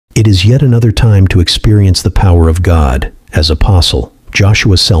It is yet another time to experience the power of God as Apostle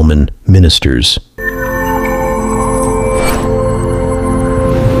Joshua Selman ministers. I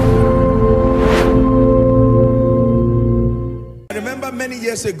remember many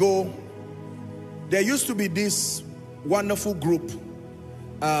years ago, there used to be this wonderful group.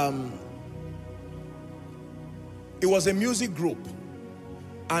 It was a music group,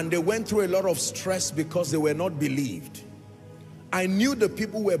 and they went through a lot of stress because they were not believed. I knew the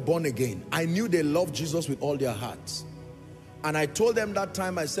people were born again. I knew they loved Jesus with all their hearts. And I told them that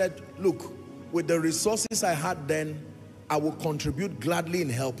time, I said, look, with the resources I had then, I will contribute gladly in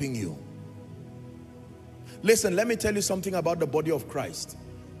helping you. Listen, let me tell you something about the body of Christ.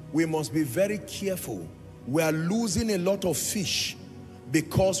 We must be very careful. We are losing a lot of fish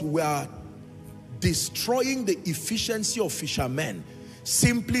because we are destroying the efficiency of fishermen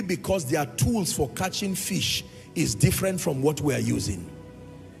simply because their tools for catching fish is different from what we are using.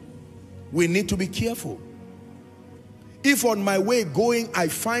 We need to be careful. If on my way going, I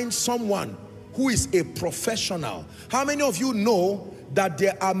find someone who is a professional. How many of you know that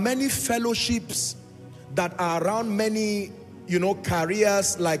there are many fellowships that are around many,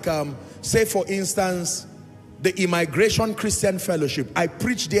 careers, like, say for instance, the Immigration Christian Fellowship. I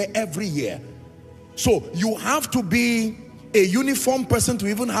preach there every year. So you have to be a uniformed person to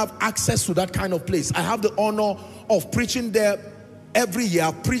even have access to that kind of place. I have the honor of preaching there every year.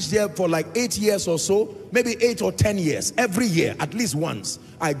 I've preached there for like 8 years or so, maybe 8 or 10 years. Every year, at least once,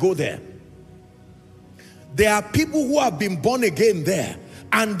 I go there. There are people who have been born again there,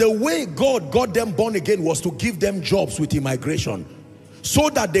 and the way God got them born again was to give them jobs with immigration so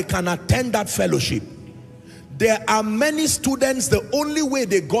that they can attend that fellowship. There are many students, the only way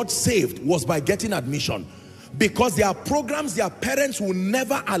they got saved was by getting admission, because there are programs their parents will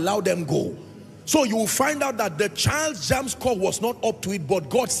never allow them go. So you will find out that the child's JAMB score was not up to it, but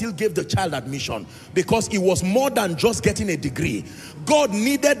God still gave the child admission because it was more than just getting a degree. God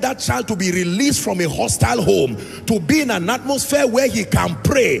needed that child to be released from a hostile home, to be in an atmosphere where he can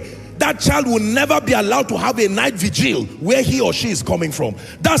pray. That child will never be allowed to have a night vigil where he or she is coming from.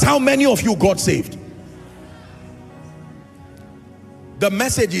 That's how many of you got saved. The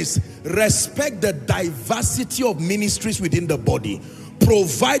message is, respect the diversity of ministries within the body,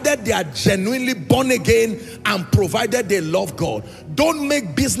 provided they are genuinely born again and provided they love God. Don't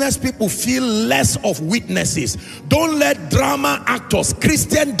make business people feel less of witnesses. Don't let drama actors,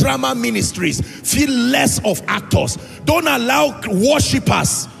 Christian drama ministries, feel less of actors. Don't allow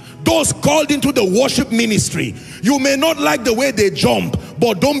worshipers, those called into the worship ministry, you may not like the way they jump,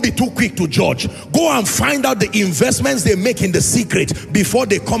 but don't be too quick to judge. Go and find out the investments they make in the secret before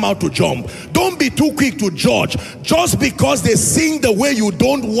they come out to jump. Don't be too quick to judge. Just because they sing the way you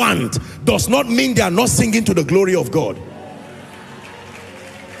don't want does not mean they are not singing to the glory of God.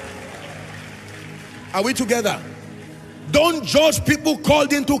 Are we together? Don't judge people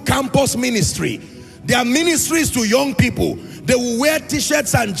called into campus ministry. Their ministries to young people. They will wear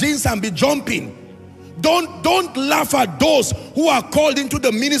t-shirts and jeans and be jumping. Don't laugh at those who are called into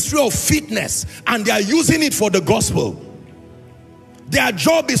the ministry of fitness and they are using it for the gospel. Their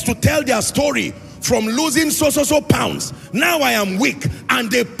job is to tell their story from losing so pounds. Now I am weak, and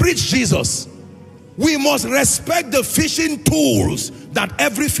they preach Jesus. We must respect the fishing tools that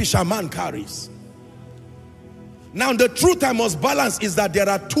every fisherman carries. Now the truth I must balance is that there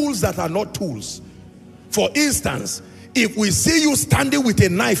are tools that are not tools. For instance, if we see you standing with a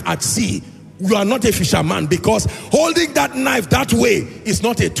knife at sea, you are not a fisherman, because holding that knife that way is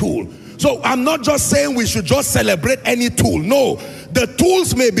not a tool. So I'm not just saying we should just celebrate any tool. No, the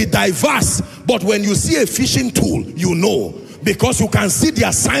tools may be diverse, but when you see a fishing tool, you know, because you can see the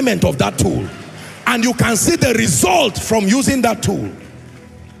assignment of that tool and you can see the result from using that tool.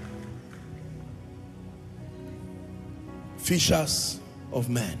 Fishers of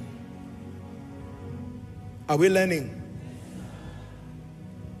men. Are we learning?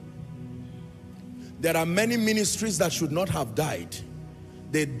 There are many ministries that should not have died.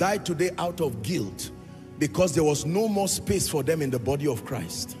 They died today out of guilt because there was no more space for them in the body of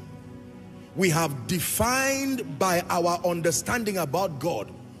Christ. We have defined by our understanding about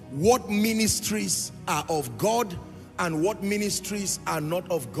God what ministries are of God and what ministries are not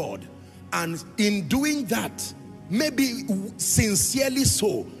of God. And in doing that, maybe sincerely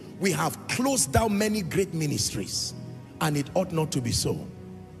so, we have closed down many great ministries, and it ought not to be so.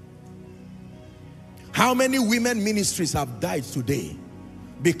 How many women ministries have died today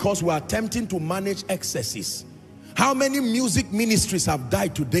because we are attempting to manage excesses? How many music ministries have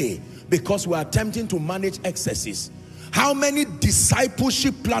died today because we are attempting to manage excesses? How many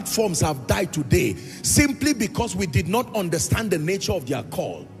discipleship platforms have died today simply because we did not understand the nature of their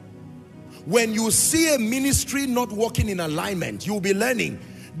call? When you see a ministry not working in alignment, you'll be learning.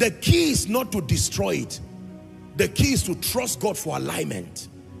 The key is not to destroy it. The key is to trust God for alignment.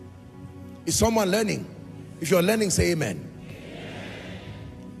 Is someone learning? If you're learning, say amen.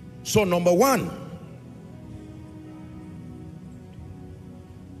 So number one,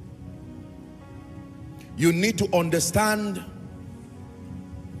 you need to understand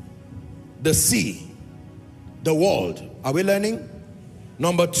the sea, the world. Are we learning?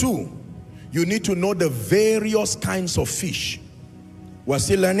 Number two, you need to know the various kinds of fish. We're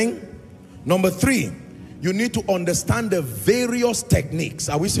still learning. Number three, you need to understand the various techniques.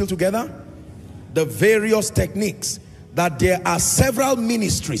 Are we still together? The various techniques. That there are several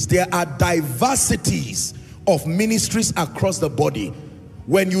ministries. There are diversities of ministries across the body.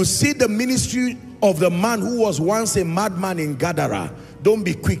 When you see the ministry of the man who was once a madman in Gadara, don't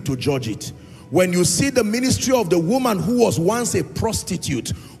be quick to judge it. When you see the ministry of the woman who was once a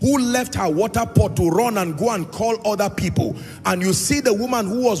prostitute, who left her water pot to run and go and call other people, and you see the woman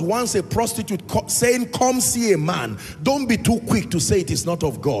who was once a prostitute saying, come see a man, don't be too quick to say it is not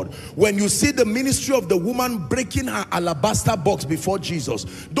of God. When you see the ministry of the woman breaking her alabaster box before Jesus,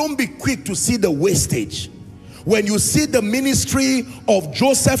 don't be quick to see the wastage. When you see the ministry of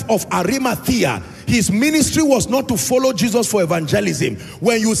Joseph of Arimathea, his ministry was not to follow Jesus for evangelism.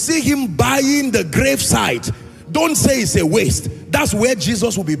 When you see him buying the gravesite, don't say it's a waste. That's where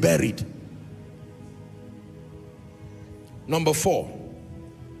Jesus will be buried. Number four,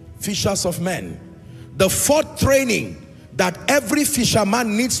 fishers of men. The fourth training that every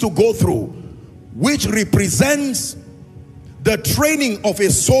fisherman needs to go through, which represents the training of a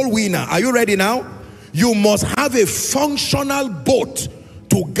soul winner. Are you ready now? You must have a functional boat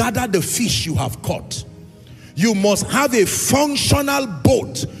to gather the fish you have caught. You must have a functional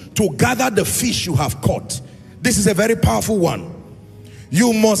boat to gather the fish you have caught. This is a very powerful one.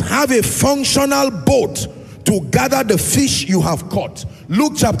 You must have a functional boat to gather the fish you have caught.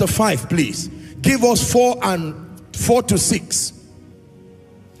 Luke chapter 5, please. Give us 4 to 6.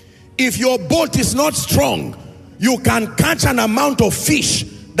 If your boat is not strong, you can catch an amount of fish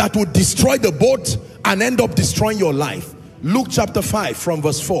that would destroy the boat and end up destroying your life. Luke chapter 5 from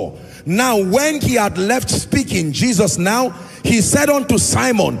verse 4. Now when he had left speaking, Jesus now, he said unto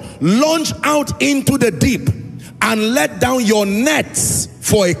Simon, launch out into the deep and let down your nets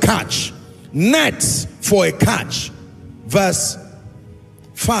for a catch. Nets for a catch. Verse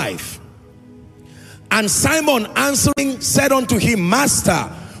 5. And Simon answering said unto him, Master,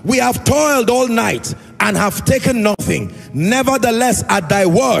 we have toiled all night and have taken nothing. Nevertheless, at thy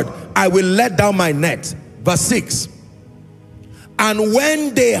word, I will let down my net. Verse 6. And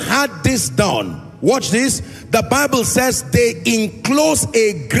when they had this done, watch this, the Bible says they enclosed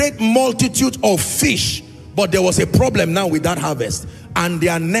a great multitude of fish. But there was a problem now with that harvest. And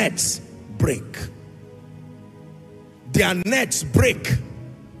their nets break. Their nets break.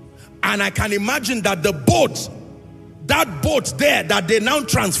 And I can imagine that the boat, that boat there that they now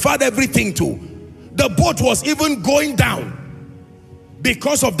transferred everything to, the boat was even going down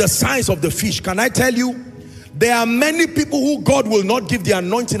because of the size of the fish. Can I tell you, there are many people who God will not give the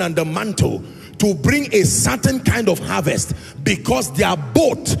anointing and the mantle to bring a certain kind of harvest because their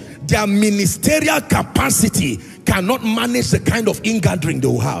boat, their ministerial capacity cannot manage the kind of ingathering they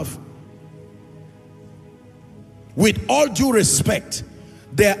will have. With all due respect,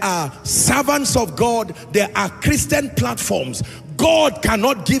 there are servants of God, there are Christian platforms. God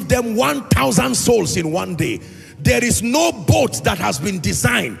cannot give them 1,000 souls in one day. There is no boat that has been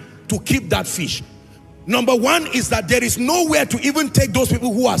designed to keep that fish. Number one is that there is nowhere to even take those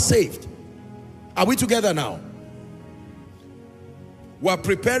people who are saved. Are we together now? We're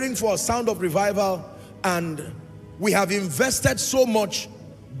preparing for a sound of revival, and we have invested so much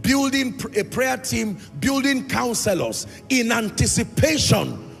building a prayer team, building counselors in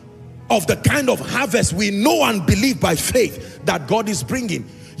anticipation of the kind of harvest we know and believe by faith that God is bringing.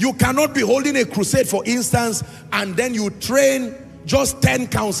 You cannot be holding a crusade, for instance, and then you train just 10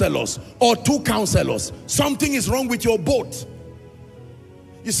 counselors or 2 counselors. Something is wrong with your boat.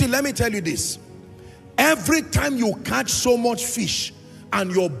 You see, let me tell you this. Every time you catch so much fish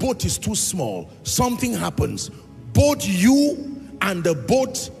and your boat is too small, something happens. Both you and the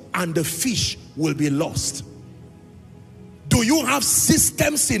boat and the fish will be lost. Do you have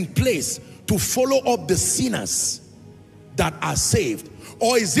systems in place to follow up the sinners that are saved?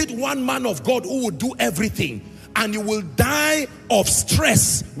 Or is it one man of God who will do everything and you will die of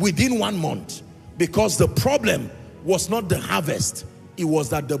stress within 1 month? Because the problem was not the harvest, it was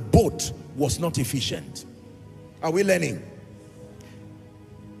that the boat was not efficient. Are we learning?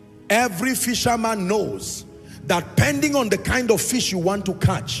 Every fisherman knows that depending on the kind of fish you want to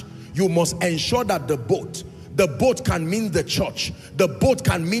catch, you must ensure that the boat can mean the church, the boat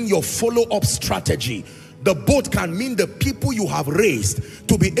can mean your follow-up strategy, the boat can mean the people you have raised,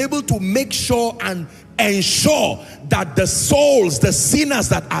 to be able to make sure and ensure that the souls, the sinners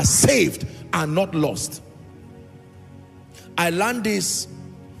that are saved, are not lost. I learned this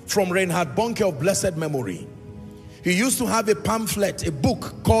from Reinhard Bonnke of blessed memory. He used to have a pamphlet, a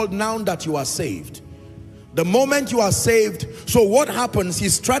book called Now That You Are Saved. The moment you are saved, so what happens,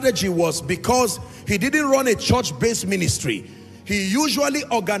 his strategy was, because he didn't run a church-based ministry, he usually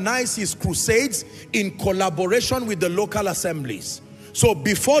organized his crusades in collaboration with the local assemblies. So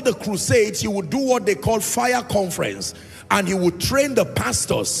before the crusades, he would do what they call fire conference, and he would train the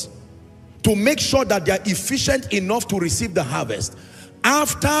pastors to make sure that they are efficient enough to receive the harvest.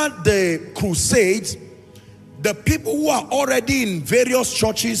 After the crusades, the people who are already in various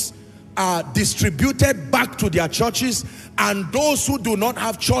churches are distributed back to their churches, and those who do not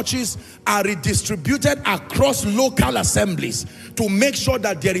have churches are redistributed across local assemblies to make sure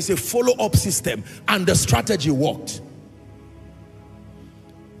that there is a follow-up system, and the strategy worked.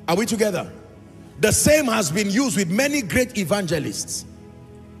 Are we together? The same has been used with many great evangelists.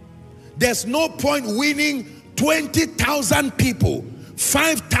 There's no point winning 20,000 people,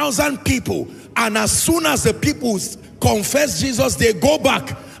 5,000 people, and as soon as the people confess Jesus, they go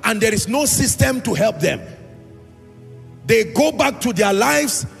back and there is no system to help them. They go back to their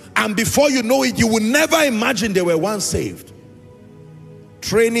lives, and before you know it, you will never imagine they were once saved.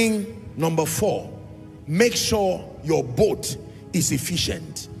 Training number 4, make sure your boat is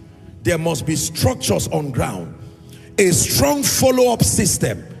efficient. There must be structures on ground, a strong follow-up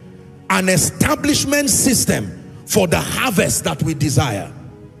system, an establishment system for the harvest that we desire.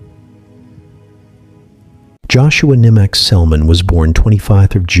 Joshua Nimmak Selman was born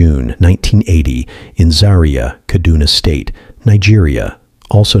 25th of June, 1980 in Zaria, Kaduna State, Nigeria.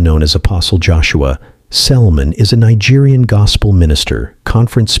 Also known as Apostle Joshua, Selman is a Nigerian gospel minister,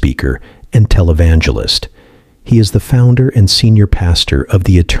 conference speaker, and televangelist. He is the founder and senior pastor of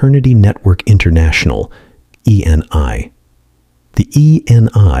the Eternity Network International, ENI. The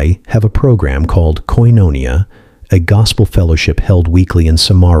ENI have a program called Koinonia, a gospel fellowship held weekly in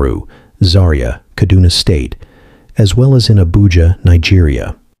Samaru, Zaria, Kaduna State, as well as in Abuja,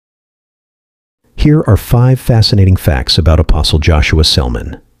 Nigeria. Here are 5 fascinating facts about Apostle Joshua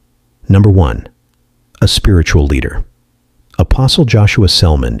Selman. Number 1, a spiritual leader. Apostle Joshua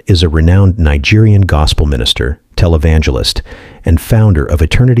Selman is a renowned Nigerian gospel minister, televangelist, and founder of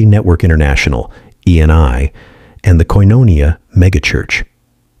Eternity Network International, ENI, and the Koinonia megachurch.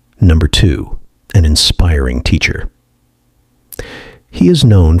 Number 2, an inspiring teacher. He is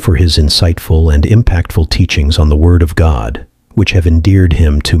known for his insightful and impactful teachings on the Word of God, which have endeared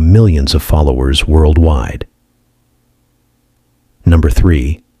him to millions of followers worldwide. Number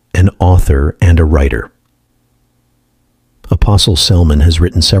 3, an author and a writer. Apostle Selman has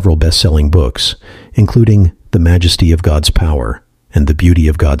written several best-selling books, including The Majesty of God's Power and The Beauty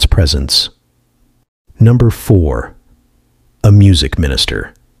of God's Presence. Number 4, a music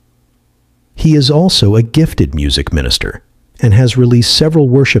minister. He is also a gifted music minister and has released several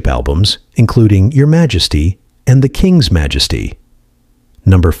worship albums, including Your Majesty and The King's Majesty.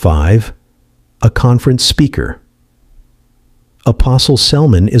 Number 5, a conference speaker. Apostle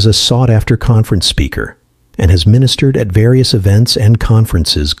Selman is a sought-after conference speaker and has ministered at various events and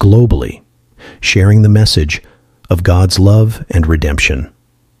conferences globally, sharing the message of God's love and redemption.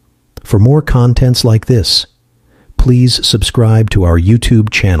 For more contents like this, please subscribe to our YouTube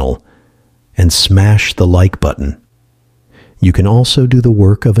channel and smash the like button. You can also do the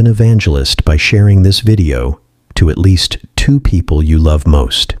work of an evangelist by sharing this video to at least 2 people you love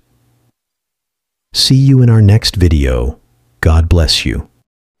most. See you in our next video. God bless you.